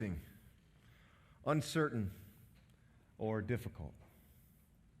uncertain, or difficult.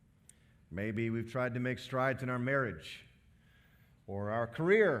 Maybe we've tried to make strides in our marriage, or our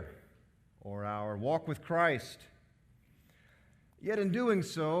career, or our walk with Christ. Yet in doing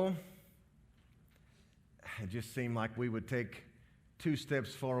so, it just seemed like we would take 2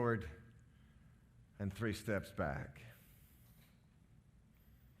 steps forward and 3 steps back.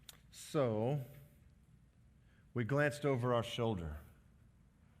 So, we glanced over our shoulder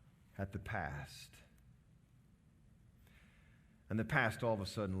at the past. And the past all of a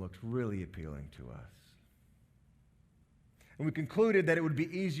sudden looked really appealing to us. And we concluded that it would be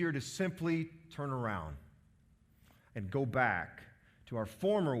easier to simply turn around and go back to our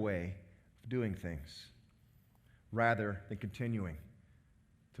former way of doing things rather than continuing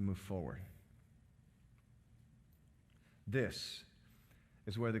to move forward. This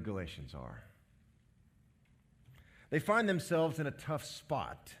is where the Galatians are. They find themselves in a tough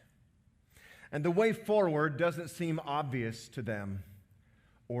spot, and the way forward doesn't seem obvious to them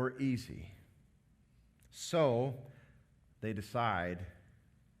or easy. So they decide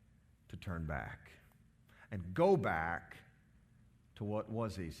to turn back and go back to what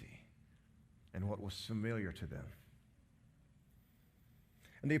was easy and what was familiar to them.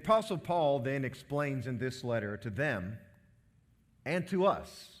 And the Apostle Paul then explains in this letter to them and to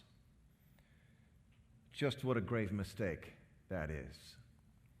us just what a grave mistake that is.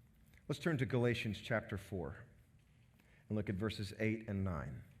 Let's turn to Galatians chapter 4 and look at verses 8 and 9.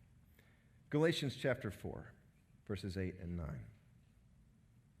 Galatians chapter 4, verses 8 and 9.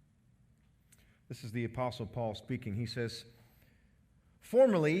 This is the Apostle Paul speaking. He says,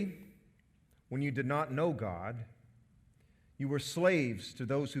 "Formerly, when you did not know God, you were slaves to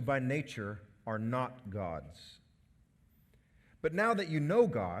those who by nature are not gods. But now that you know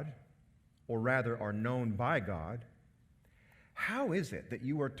God, or rather are known by God, how is it that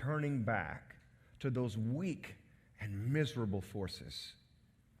you are turning back to those weak and miserable forces?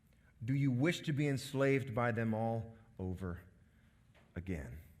 Do you wish to be enslaved by them all over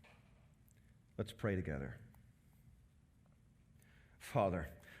again?" Let's pray together. Father,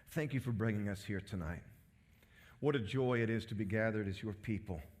 thank you for bringing us here tonight. What a joy it is to be gathered as your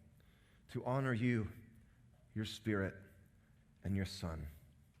people, to honor you, your Spirit, and your Son.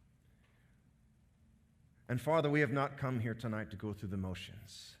 And Father, we have not come here tonight to go through the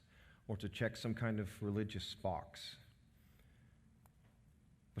motions or to check some kind of religious box.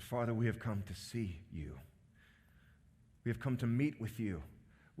 But Father, we have come to see you. We have come to meet with you,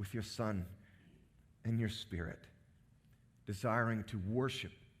 with your Son and your Spirit, desiring to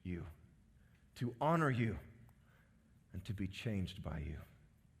worship you, to honor you, and to be changed by you.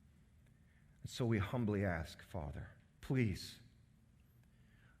 And so we humbly ask, Father, please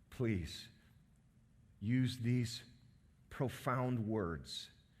use these profound words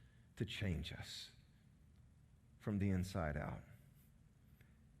to change us from the inside out.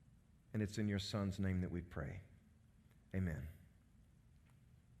 And it's in your Son's name that we pray. Amen.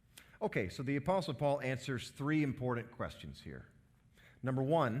 Okay, so the Apostle Paul answers 3 important questions here. Number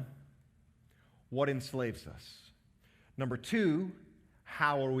 1, what enslaves us? Number 2,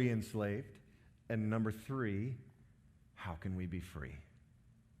 how are we enslaved? And number 3, how can we be free?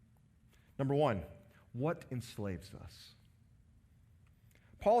 Number 1, what enslaves us?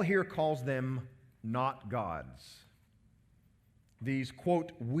 Paul here calls them not gods. These,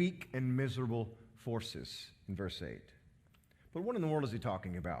 quote, weak and miserable forces in verse 8. But what in the world is he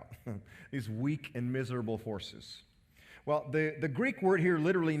talking about? These weak and miserable forces. Well, the Greek word here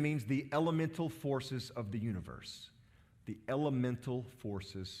literally means the elemental forces of the universe. The elemental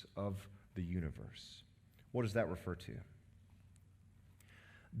forces of the universe. What does that refer to?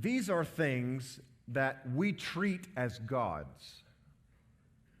 These are things that we treat as gods,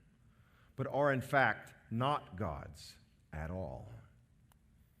 but are in fact not gods at all.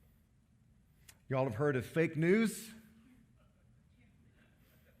 Y'all have heard of fake news?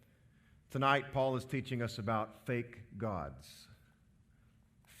 Tonight, Paul is teaching us about fake gods.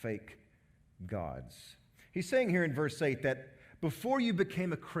 Fake gods. He's saying here in verse 8 that before you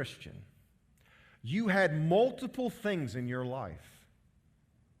became a Christian, you had multiple things in your life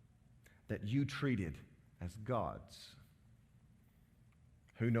that you treated as gods.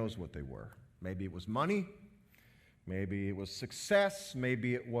 Who knows what they were? Maybe it was money. Maybe it was success.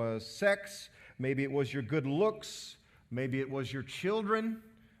 Maybe it was sex. Maybe it was your good looks. Maybe it was your children.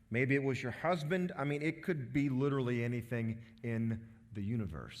 Maybe it was your husband. I mean, it could be literally anything in the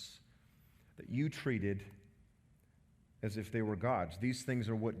universe that you treated as if they were gods. These things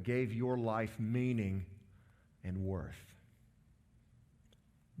are what gave your life meaning and worth.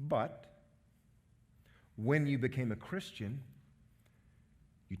 But when you became a Christian,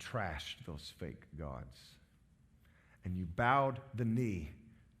 You trashed those fake gods. And you bowed the knee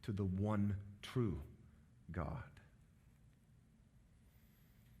to the one true God.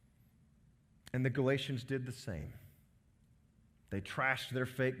 And the Galatians did the same. They trashed their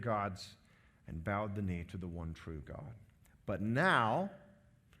fake gods and bowed the knee to the one true God. But now,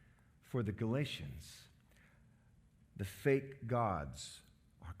 for the Galatians, the fake gods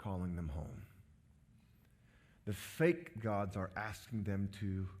are calling them home. The fake gods are asking them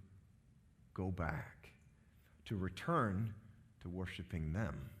to go back, to return to worshiping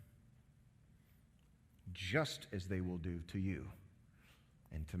them, just as they will do to you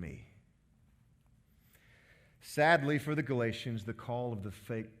and to me. Sadly for the Galatians, the call of the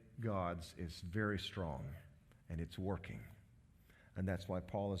fake gods is very strong, and it's working. And that's why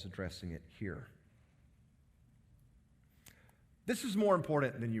Paul is addressing it here. This is more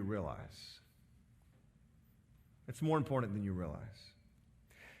important than you realize. It's more important than you realize.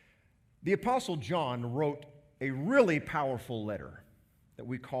 The Apostle John wrote a really powerful letter that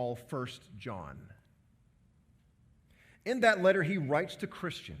we call 1 John. In that letter, he writes to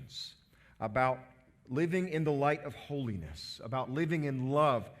Christians about living in the light of holiness, about living in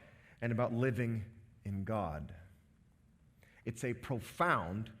love, and about living in God. It's a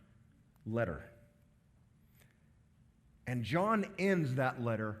profound letter. And John ends that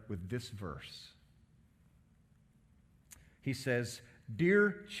letter with this verse. He says,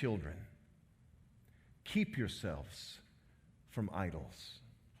 "Dear children, keep yourselves from idols."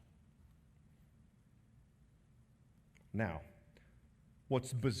 Now,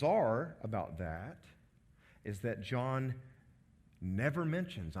 what's bizarre about that is that John never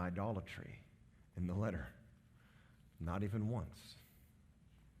mentions idolatry in the letter, not even once.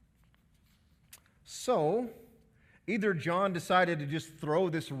 So, either John decided to just throw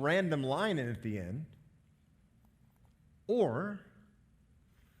this random line in at the end, or,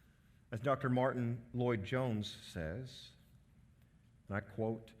 as Dr. Martin Lloyd-Jones says, and I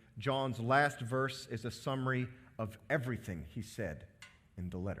quote, John's last verse is a summary of everything he said in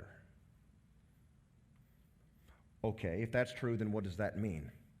the letter. Okay, if that's true, then what does that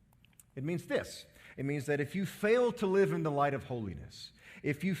mean? It means this. It means that if you fail to live in the light of holiness,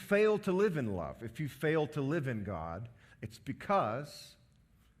 if you fail to live in love, if you fail to live in God, it's because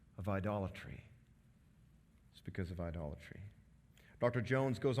of idolatry. It's because of idolatry. Dr.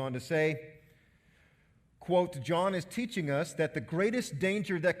 Jones goes on to say, quote, John is teaching us that the greatest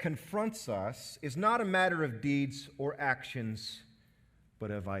danger that confronts us is not a matter of deeds or actions, but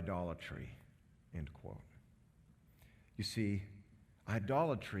of idolatry, end quote. You see,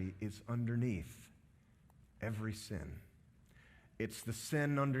 idolatry is underneath every sin. It's the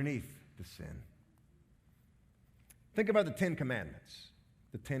sin underneath the sin. Think about the Ten Commandments.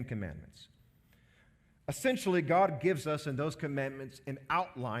 The Ten Commandments. Essentially, God gives us in those commandments an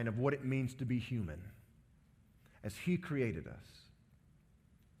outline of what it means to be human as He created us.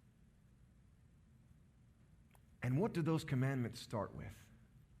 And what do those commandments start with?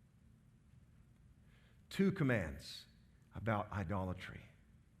 2 commands about idolatry.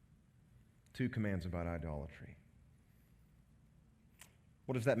 2 commands about idolatry.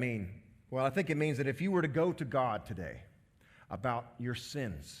 What does that mean? Well, I think it means that if you were to go to God today about your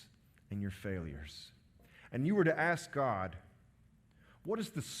sins and your failures, and you were to ask God, what is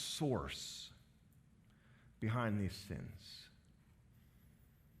the source behind these sins?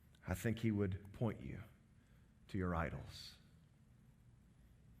 I think He would point you to your idols.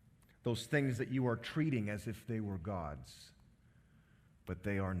 Those things that you are treating as if they were gods, but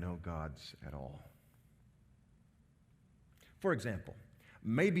they are no gods at all. For example,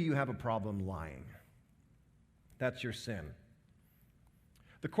 maybe you have a problem lying. That's your sin.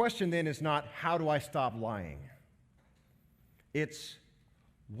 The question then is not, how do I stop lying? It's,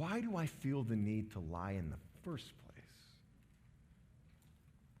 why do I feel the need to lie in the first place?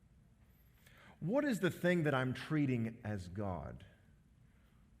 What is the thing that I'm treating as God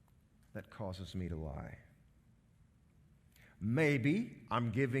that causes me to lie? Maybe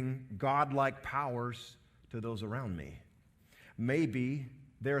I'm giving godlike powers to those around me. Maybe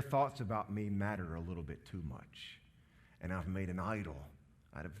their thoughts about me matter a little bit too much, and I've made an idol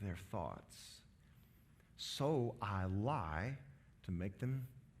out of their thoughts. So I lie to make them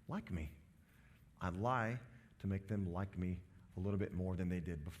like me. I lie to make them like me a little bit more than they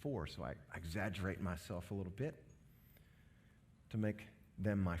did before. So I exaggerate myself a little bit to make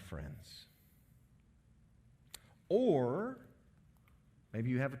them my friends. Or maybe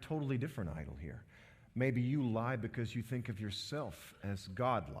you have a totally different idol here. Maybe you lie because you think of yourself as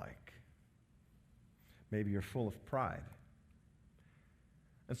godlike. Maybe you're full of pride.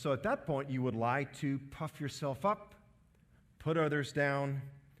 And so at that point, you would lie to puff yourself up, put others down,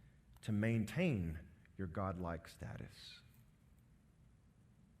 to maintain your godlike status.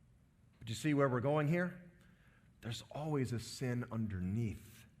 But you see where we're going here? There's always a sin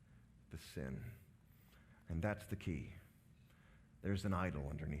underneath the sin. And that's the key. There's an idol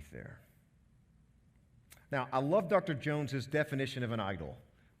underneath there. Now, I love Dr. Jones's definition of an idol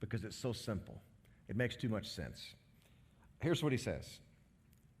because it's so simple. It makes too much sense. Here's what he says.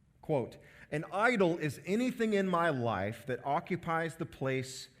 Quote, "An idol is anything in my life that occupies the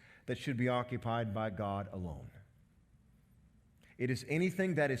place that should be occupied by God alone. It is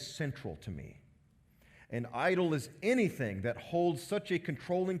anything that is central to me. An idol is anything that holds such a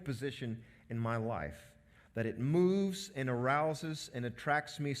controlling position in my life that it moves and arouses and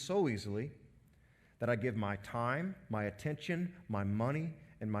attracts me so easily that I give my time, my attention, my money,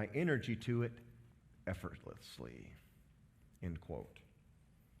 and my energy to it effortlessly." End quote.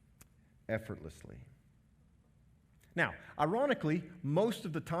 Effortlessly. Now, ironically, most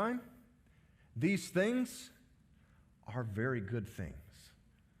of the time, these things are very good things.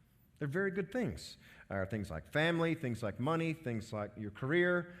 They're very good things. Things like family, things like money, things like your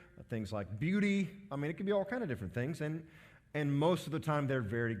career, things like beauty. I mean, it could be all kinds of different things, and most of the time, they're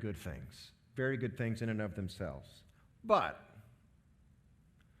very good things. Very good things in and of themselves. But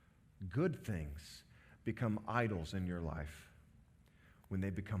good things become idols in your life when they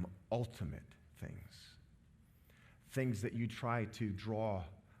become ultimate things. Things that you try to draw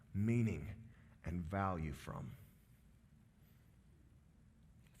meaning and value from.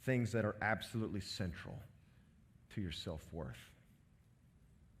 Things that are absolutely central to your self-worth.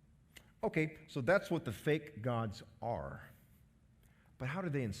 Okay, so that's what the fake gods are. But how do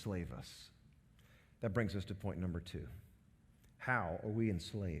they enslave us? That brings us to point number 2. How are we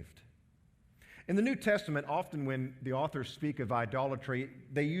enslaved? In the New Testament, often when the authors speak of idolatry,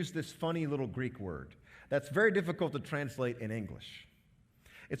 they use this funny little Greek word that's very difficult to translate in English.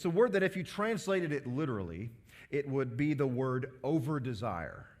 It's a word that if you translated it literally, it would be the word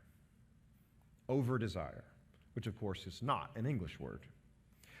over-desire. Over-desire, which of course is not an English word.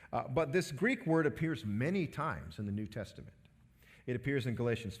 But this Greek word appears many times in the New Testament. It appears in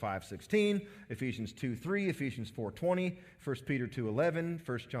Galatians 5:16, Ephesians 2:3, Ephesians 4:20, 1 Peter 2:11,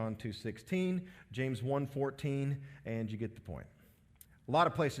 1 John 2:16, James 1:14, and you get the point. A lot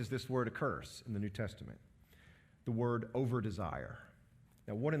of places this word occurs in the New Testament. The word over-desire.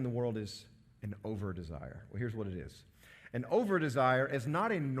 Now, what in the world is an over-desire? Well, here's what it is. An over-desire is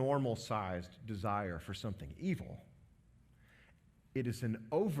not a normal-sized desire for something evil. It is an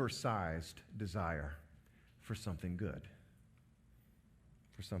oversized desire for something good.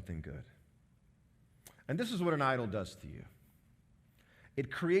 For something good. And this is what an idol does to you.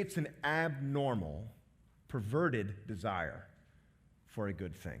 It creates an abnormal, perverted desire for a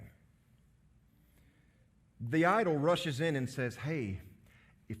good thing. The idol rushes in and says, "Hey,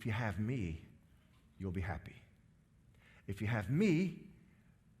 if you have me, you'll be happy. If you have me,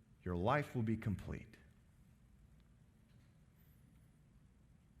 your life will be complete."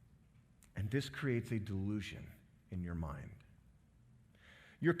 And this creates a delusion in your mind.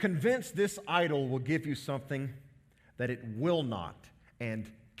 You're convinced this idol will give you something that it will not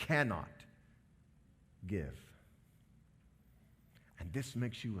and cannot give. And this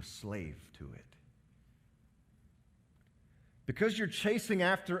makes you a slave to it. Because you're chasing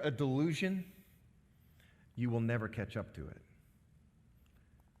after a delusion, you will never catch up to it.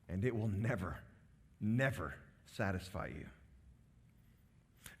 And it will never, never satisfy you.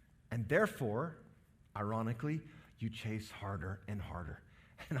 And therefore, ironically, you chase harder and harder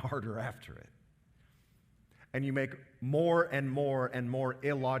and harder after it. And you make more and more and more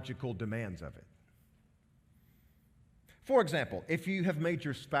illogical demands of it. For example, if you have made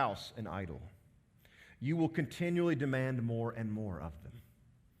your spouse an idol, you will continually demand more and more of them,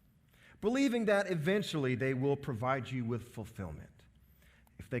 believing that eventually they will provide you with fulfillment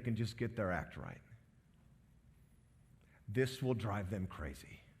if they can just get their act right. This will drive them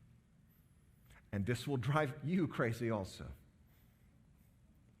crazy. And this will drive you crazy also.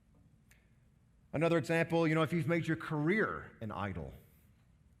 Another example, if you've made your career an idol,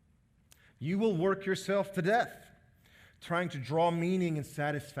 you will work yourself to death trying to draw meaning and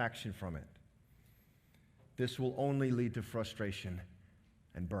satisfaction from it. This will only lead to frustration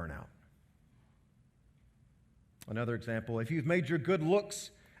and burnout. Another example, if you've made your good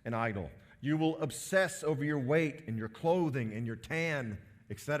looks an idol, you will obsess over your weight and your clothing and your tan,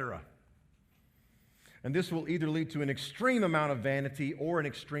 etc. And this will either lead to an extreme amount of vanity or an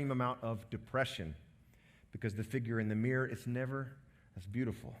extreme amount of depression, because the figure in the mirror is never as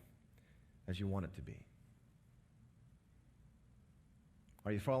beautiful as you want it to be.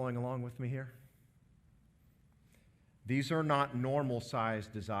 Are you following along with me here? These are not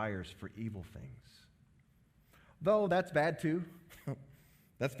normal-sized desires for evil things. Though that's bad too.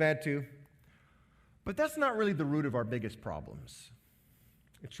 That's bad too. But that's not really the root of our biggest problems.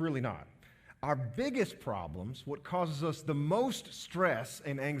 It's really not. Our biggest problems, what causes us the most stress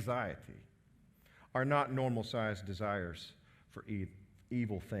and anxiety, are not normal-sized desires for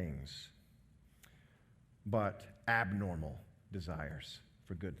evil things, but abnormal desires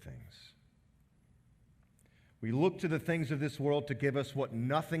for good things. We look to the things of this world to give us what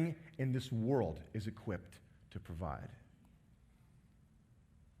nothing in this world is equipped to provide.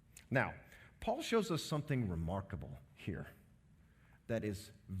 Now, Paul shows us something remarkable here that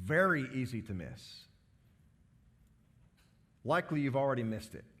is very easy to miss. Likely you've already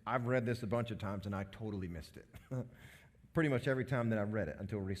missed it. I've read this a bunch of times and I totally missed it. Pretty much every time that I've read it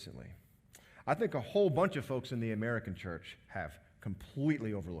until recently. I think a whole bunch of folks in the American church have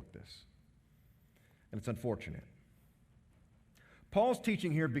completely overlooked this. And it's unfortunate. Paul's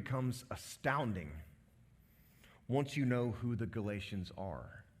teaching here becomes astounding once you know who the Galatians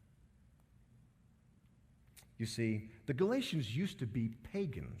are. You see, the Galatians used to be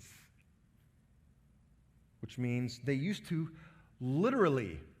pagans, which means they used to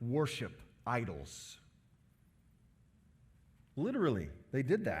literally worship idols. Literally, they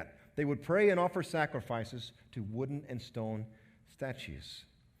did that. They would pray and offer sacrifices to wooden and stone statues.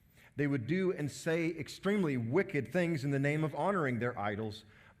 They would do and say extremely wicked things in the name of honoring their idols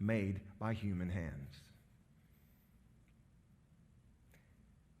made by human hands.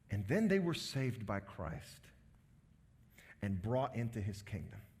 And then they were saved by Christ and brought into his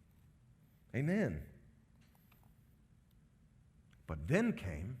kingdom. Amen. But then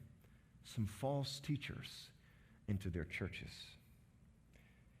came some false teachers into their churches,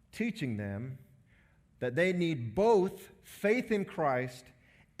 teaching them that they need both faith in Christ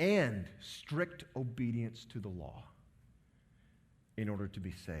and strict obedience to the law in order to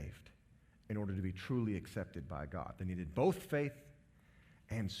be saved, in order to be truly accepted by God. They needed both faith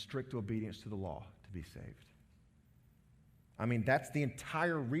and strict obedience to the law to be saved. I mean, that's the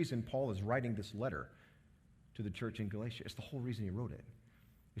entire reason Paul is writing this letter to the church in Galatia. It's the whole reason he wrote it,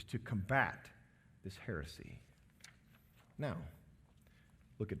 is to combat this heresy. Now,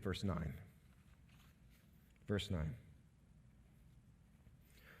 look at verse 9. Verse 9.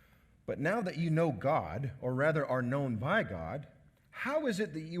 But now that you know God, or rather are known by God, how is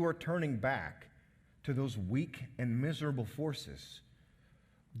it that you are turning back to those weak and miserable forces?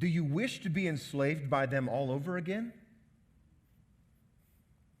 Do you wish to be enslaved by them all over again?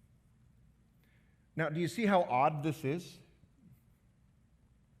 Now, do you see how odd this is?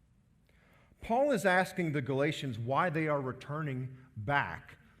 Paul is asking the Galatians why they are returning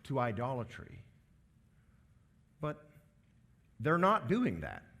back to idolatry. But they're not doing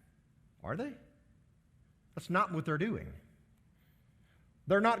that, are they? That's not what they're doing.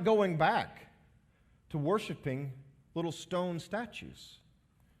 They're not going back to worshiping little stone statues.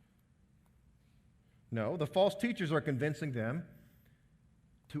 No, the false teachers are convincing them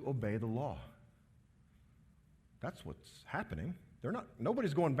to obey the law. That's what's happening.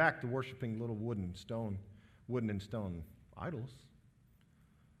 Nobody's going back to worshiping little wooden and stone idols.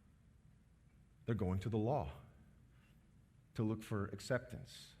 They're going to the law to look for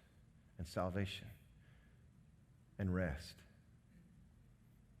acceptance and salvation and rest.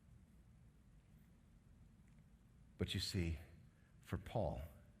 But you see, for Paul,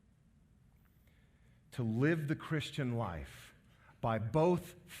 to live the Christian life by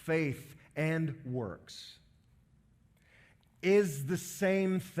both faith and works is the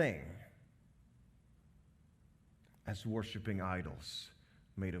same thing as worshiping idols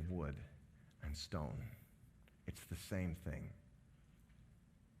made of wood and stone. It's the same thing.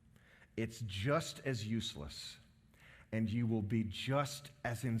 It's just as useless, and you will be just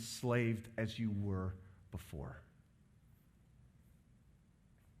as enslaved as you were before.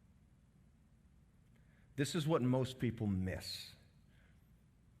 This is what most people miss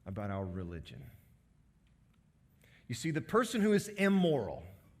about our religion. You see, the person who is immoral,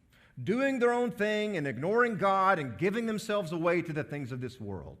 doing their own thing and ignoring God and giving themselves away to the things of this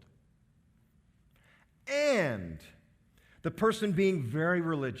world, and the person being very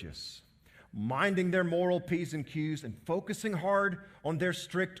religious, minding their moral P's and Q's and focusing hard on their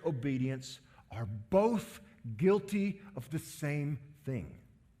strict obedience, are both guilty of the same thing: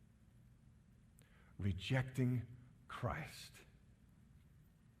 rejecting Christ.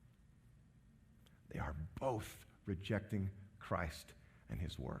 They are both rejecting Christ and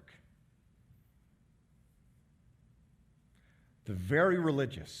his work. The very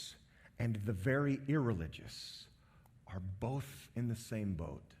religious and the very irreligious are both in the same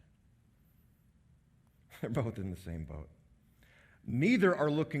boat. They're both in the same boat. Neither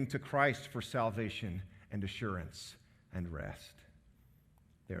are looking to Christ for salvation and assurance and rest.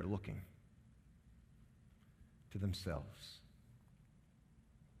 They are looking to themselves.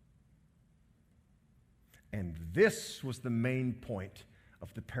 And this was the main point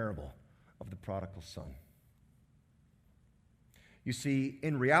of the parable of the prodigal son. You see,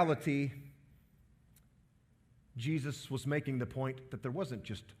 in reality, Jesus was making the point that there wasn't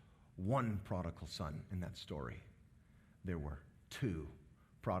just one prodigal son in that story. There were two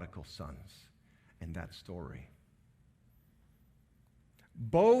prodigal sons in that story.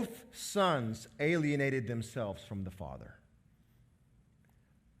 Both sons alienated themselves from the father.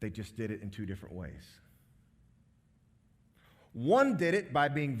 They just did it in two different ways. One did it by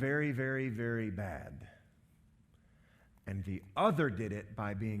being very, very, very bad. And the other did it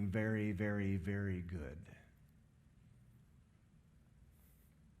by being very, very, very good.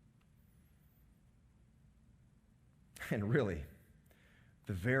 And really,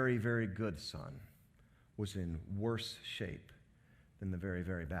 the very, very good son was in worse shape than the very,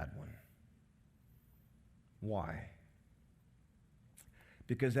 very bad one. Why?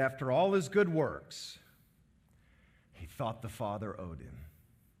 Because after all his good works, he thought the father owed him.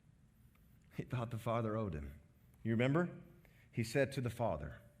 He thought the father owed him. You remember? He said to the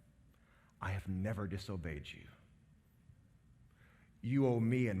father, I have never disobeyed you. You owe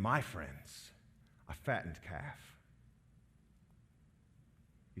me and my friends a fattened calf.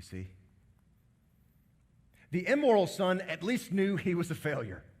 You see? The immoral son at least knew he was a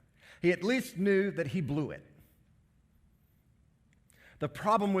failure. He at least knew that he blew it. The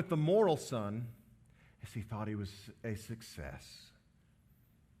problem with the moral son is he thought he was a success.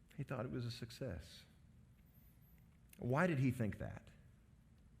 He thought it was a success. Why did he think that?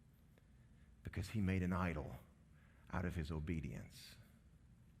 Because he made an idol out of his obedience,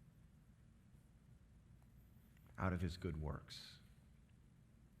 out of his good works.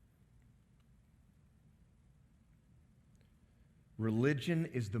 Religion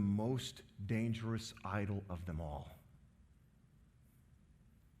is the most dangerous idol of them all.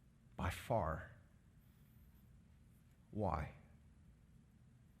 By far. Why?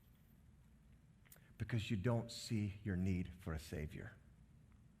 Because you don't see your need for a Savior.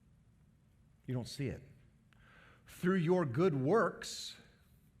 You don't see it. Through your good works,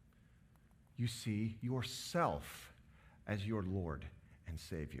 you see yourself as your Lord and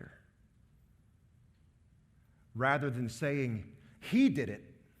Savior. Rather than saying, He did it,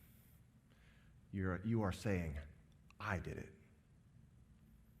 you are saying, I did it.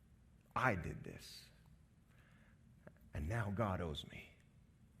 I did this. And now God owes me.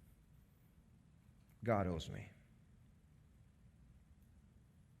 God owes me.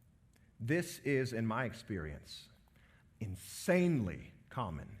 This is, in my experience, insanely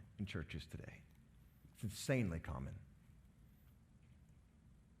common in churches today. It's insanely common.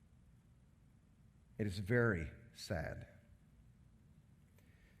 It is very sad.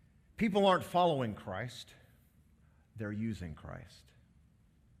 People aren't following Christ, they're using Christ.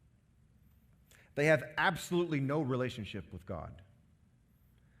 They have absolutely no relationship with God.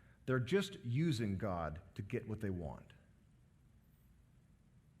 They're just using God to get what they want.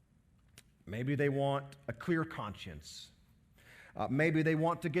 Maybe they want a clear conscience. Maybe they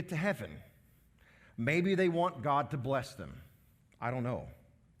want to get to heaven. Maybe they want God to bless them. I don't know.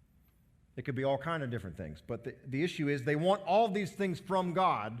 It could be all kinds of different things. But the issue is they want all these things from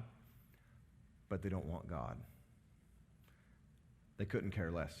God, but they don't want God. They couldn't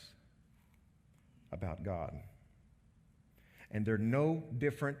care less about God. And they're no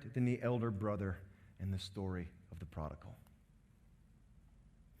different than the elder brother in the story of the prodigal.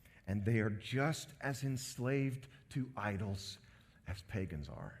 And they are just as enslaved to idols as pagans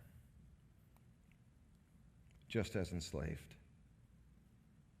are. Just as enslaved.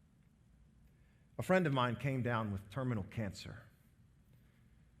 A friend of mine came down with terminal cancer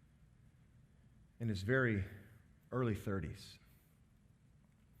in his very early 30s.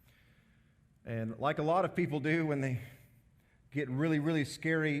 And like a lot of people do when they get really, really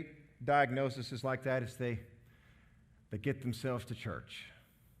scary diagnoses like that, is they get themselves to church.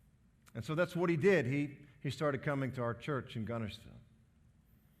 And so that's what he did. He started coming to our church in Gunnersville.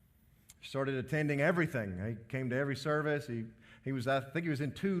 He started attending everything. He came to every service. He was, I think he was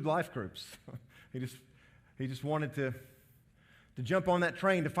in 2 life groups. He just wanted to jump on that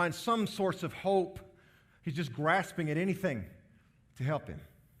train, to find some source of hope. He's just grasping at anything to help him.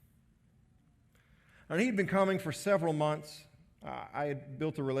 And he'd been coming for several months. I had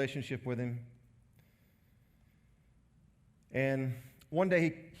built a relationship with him. And one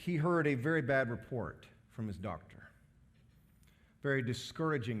day he heard a very bad report from his doctor. Very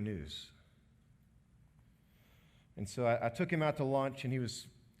discouraging news. And so I took him out to lunch, and he was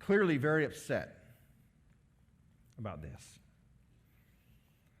clearly very upset about this.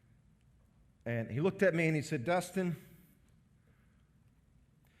 And he looked at me and he said, Dustin,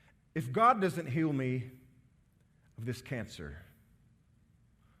 if God doesn't heal me of this cancer,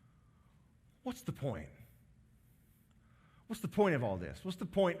 what's the point? What's the point of all this? What's the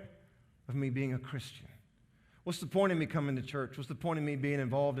point of me being a Christian? What's the point of me coming to church? What's the point of me being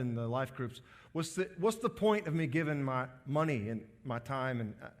involved in the life groups? What's the point of me giving my money and my time?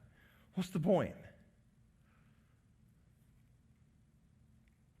 And what's the point?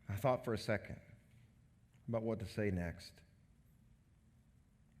 I thought for a second about what to say next.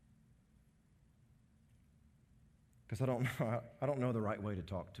 Because I don't know the right way to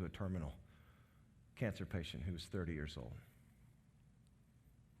talk to a terminal cancer patient who's 30 years old.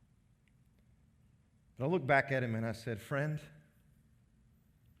 But I looked back at him and I said, friend,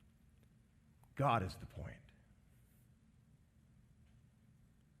 God is the point.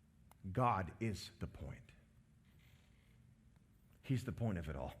 God is the point. He's the point of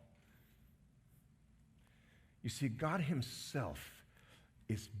it all. You see, God himself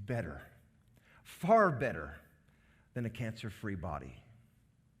is better, far better than a cancer-free body.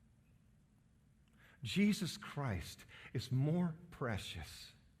 Jesus Christ is more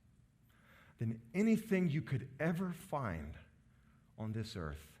precious than anything you could ever find on this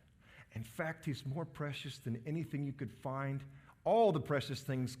earth. In fact, he's more precious than anything you could find, all the precious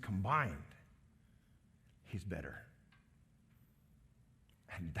things combined. He's better.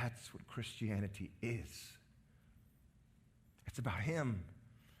 And that's what Christianity is. It's about him.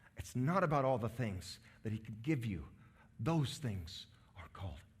 It's not about all the things that he could give you. Those things are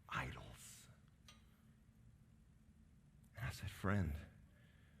called idols. And I said, friend,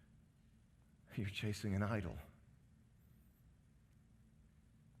 you're chasing an idol.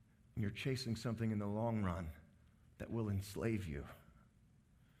 And you're chasing something in the long run that will enslave you.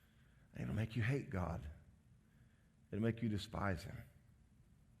 And it'll make you hate God. It'll make you despise him.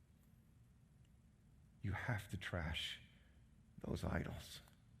 You have to trash those idols.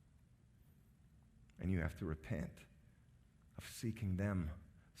 And you have to repent of seeking them,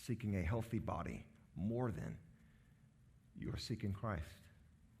 seeking a healthy body more than you are seeking Christ.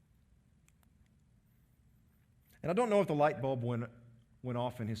 And I don't know if the light bulb went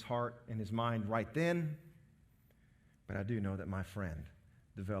off in his heart and his mind right then, but I do know that my friend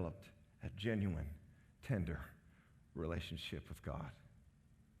developed a genuine, tender relationship with God.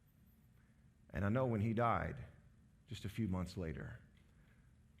 And I know when he died, just a few months later,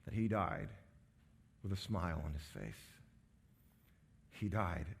 that he died with a smile on his face. He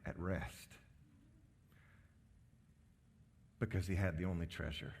died at rest because he had the only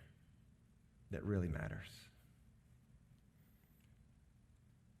treasure that really matters.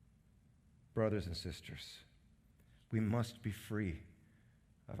 Brothers and sisters, we must be free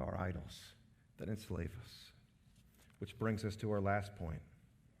of our idols that enslave us, which brings us to our last point.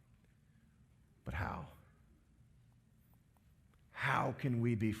 But how? How can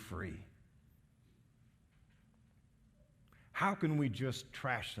we be free? How can we just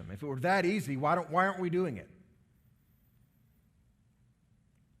trash them? If it were that easy, why aren't we doing it?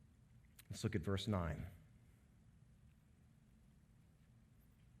 Let's look at verse 9.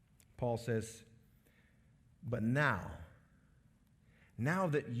 Paul says, but now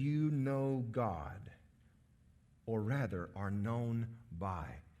that you know God, or rather are known by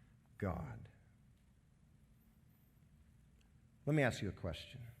God. Let me ask you a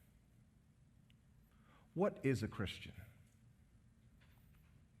question. What is a Christian?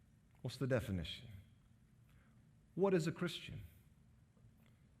 What's the definition? What is a Christian?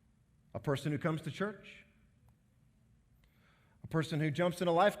 A person who comes to church? A person who jumps in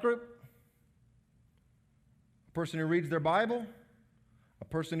a life group? A person who reads their Bible? A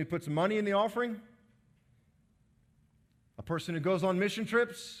person who puts money in the offering? A person who goes on mission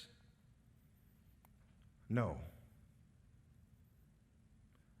trips? No.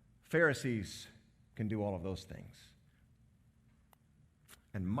 Pharisees can do all of those things.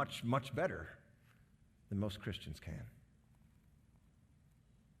 And much, much better than most Christians can.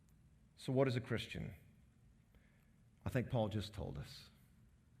 So what is a Christian? I think Paul just told us.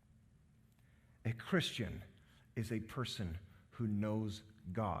 A Christian is a person who knows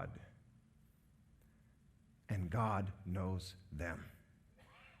God, and God knows them.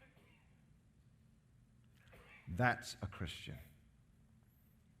 That's a Christian.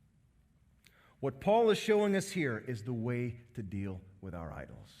 What Paul is showing us here is the way to deal with our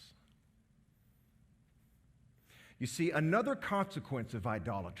idols. You see, another consequence of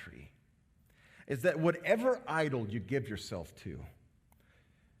idolatry is that whatever idol you give yourself to,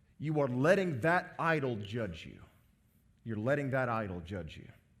 you are letting that idol judge you. You're letting that idol judge you.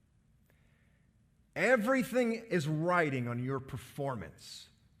 Everything is riding on your performance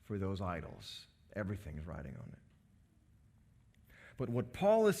for those idols. Everything is riding on it. But what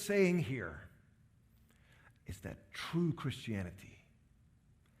Paul is saying here is that true Christianity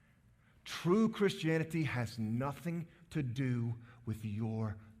has nothing to do with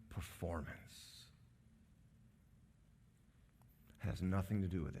your performance. It has nothing to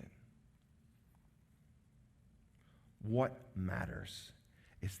do with it. What matters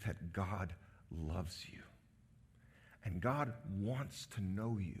is that God loves you. And God wants to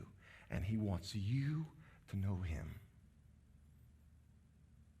know you. And He wants you to know Him.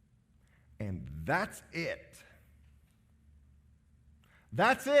 And that's it.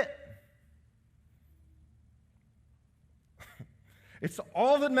 That's it. It's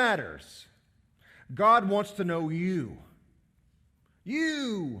all that matters. God wants to know you.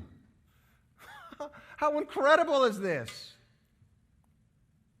 You. How incredible is this?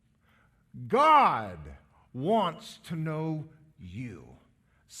 God wants to know you.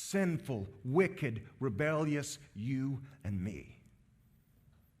 Sinful, wicked, rebellious you and me.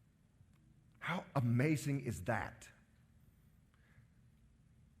 How amazing is that?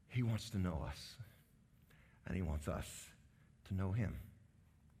 He wants to know us, and He wants us to know Him.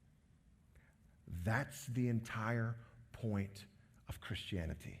 That's the entire point of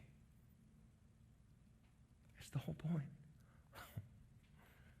Christianity. It's the whole point.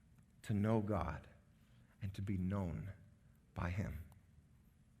 To know God and to be known by Him.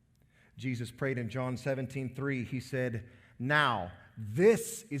 Jesus prayed in John 17:3. He said, "Now,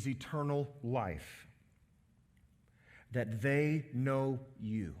 this is eternal life, that they know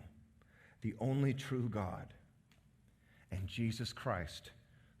you, the only true God, and Jesus Christ,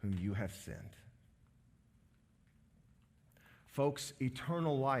 whom you have sent." Folks,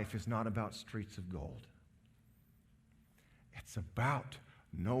 eternal life is not about streets of gold. It's about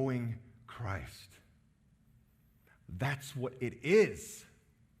knowing Christ. That's what it is.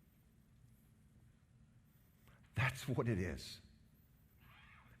 That's what it is.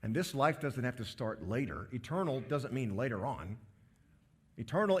 And this life doesn't have to start later. Eternal doesn't mean later on.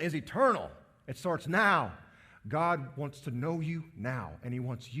 Eternal is eternal. It starts now. God wants to know you now, and He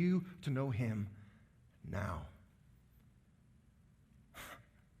wants you to know Him now.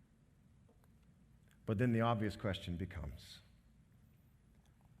 But then the obvious question becomes,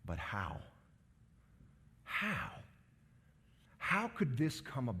 but how? How? How could this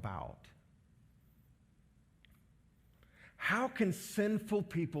come about? How can sinful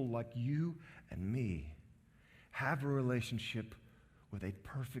people like you and me have a relationship with a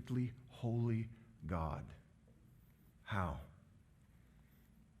perfectly holy God? How?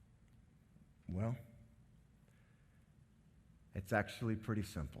 Well, it's actually pretty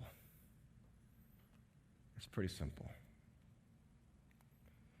simple. It's pretty simple.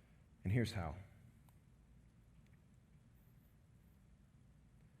 And here's how.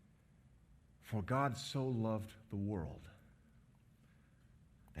 For God so loved the world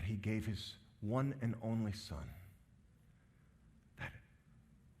that He gave His one and only Son, that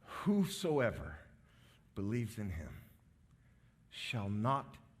whosoever believes in Him shall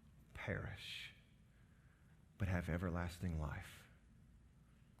not perish, but have everlasting life.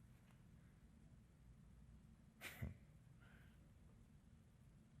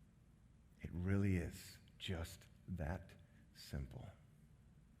 It really is just that simple.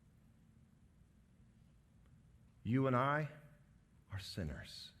 You and I are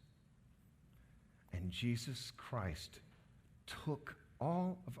sinners. And Jesus Christ took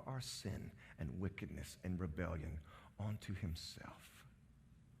all of our sin and wickedness and rebellion onto Himself.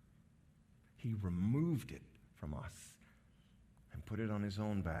 He removed it from us and put it on His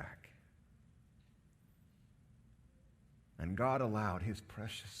own back. And God allowed His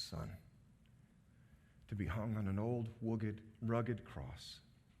precious Son to be hung on an old, rugged cross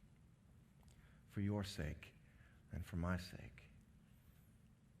for your sake and for my sake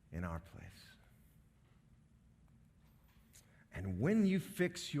in our place. And when you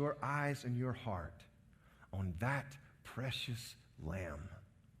fix your eyes and your heart on that precious Lamb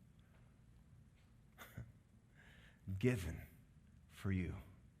given for you,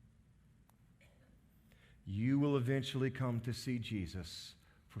 you will eventually come to see Jesus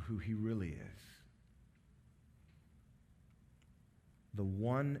for who He really is. The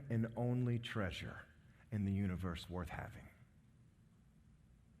one and only treasure in the universe worth having.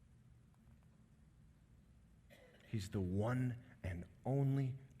 He's the one and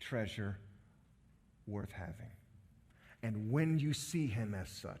only treasure worth having. And when you see Him as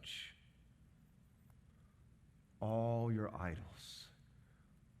such, all your idols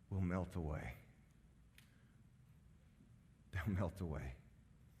will melt away. they'll melt away.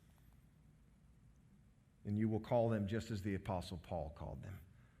 And you will call them just as the Apostle Paul called them,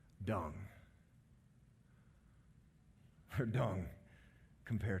 dung. They're dung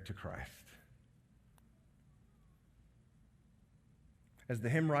compared to Christ. As the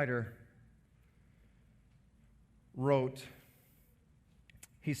hymn writer wrote,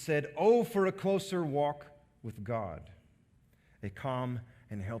 he said, "Oh, for a closer walk with God, a calm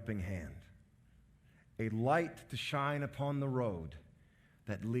and helping hand, a light to shine upon the road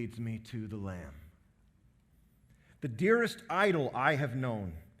that leads me to the Lamb. The dearest idol I have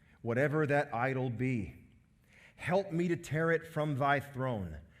known, whatever that idol be, help me to tear it from thy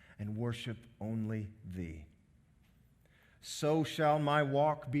throne and worship only thee. So shall my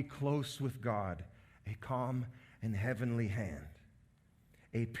walk be close with God, a calm and heavenly hand.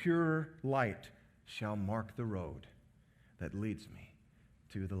 A pure light shall mark the road that leads me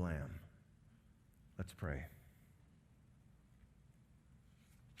to the Lamb." Let's pray.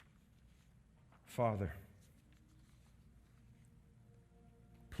 Father,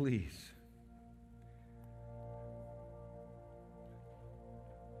 please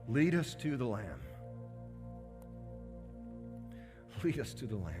lead us to the Lamb. Lead us to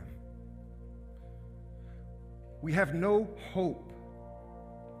the Lamb. We have no hope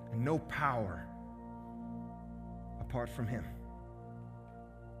and no power apart from Him.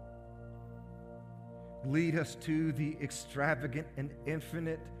 Lead us to the extravagant and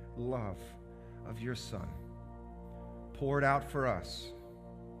infinite love of your Son, poured out for us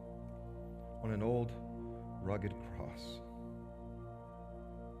on an old, rugged cross.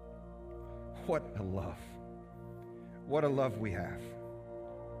 What a love. What a love we have.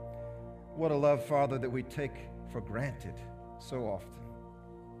 What a love, Father, that we take for granted so often.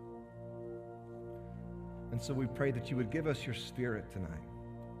 And so we pray that you would give us your Spirit tonight.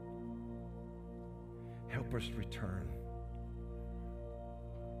 Help us return.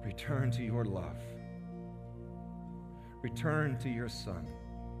 Return to your love. Return to your Son.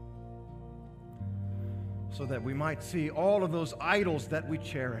 So that we might see all of those idols that we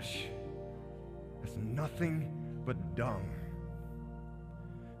cherish as nothing but dung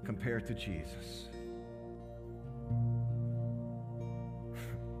compared to Jesus.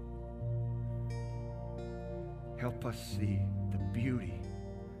 Help us see the beauty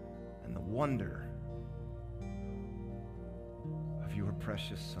and the wonder of your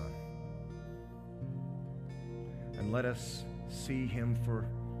precious Son. And let us see him for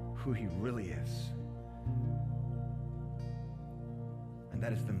who he really is. And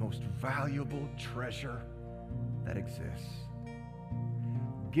that is the most valuable treasure that exists,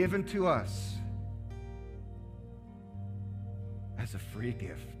 given to us as a free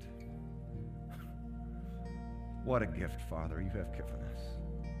gift. What a gift, Father, you have given us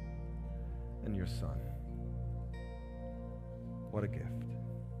in your Son. What a gift.